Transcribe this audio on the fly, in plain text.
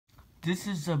This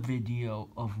is a video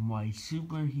of my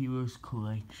superheroes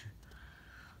collection,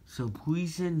 so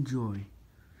please enjoy.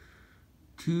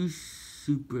 2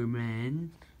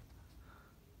 Superman,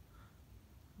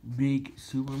 big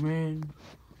Superman,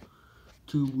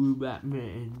 2 blue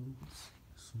Batmans,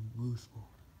 some blue small,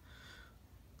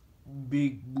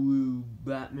 big blue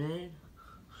Batman,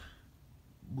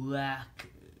 black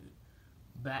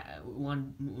a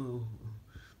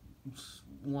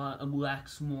black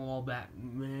small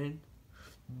Batman,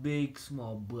 big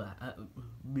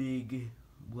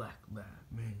black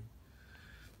Batman,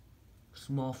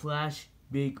 small Flash,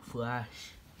 big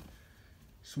Flash,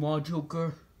 small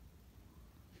Joker,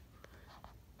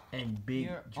 and big.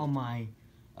 Here are my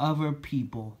other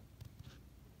people.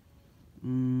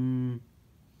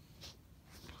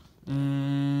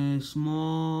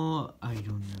 Small, I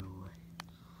don't know.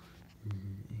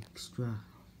 Extra.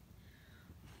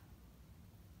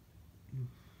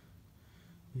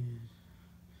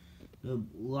 The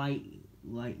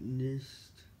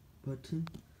lightness button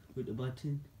with the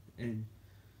button, and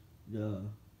the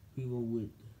people with,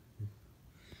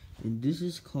 and this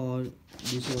is called,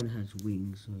 this one has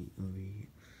wings right over here,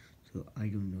 so I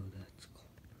don't know that's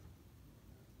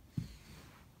called.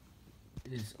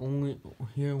 It's only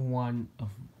here one of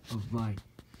my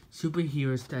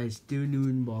superheroes that is still new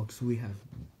in box. We have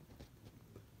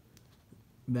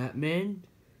Batman,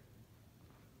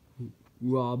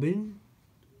 Robin,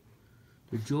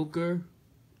 the Joker,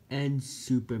 and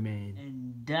Superman.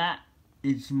 And that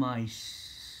is my...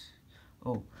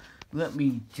 Oh, let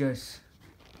me just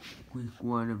click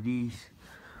one of these.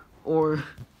 Or...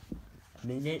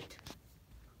 minute.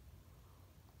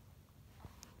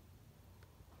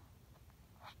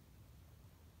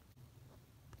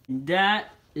 And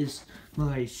that is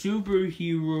my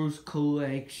superheroes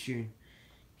collection.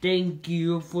 Thank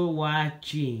you for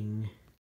watching.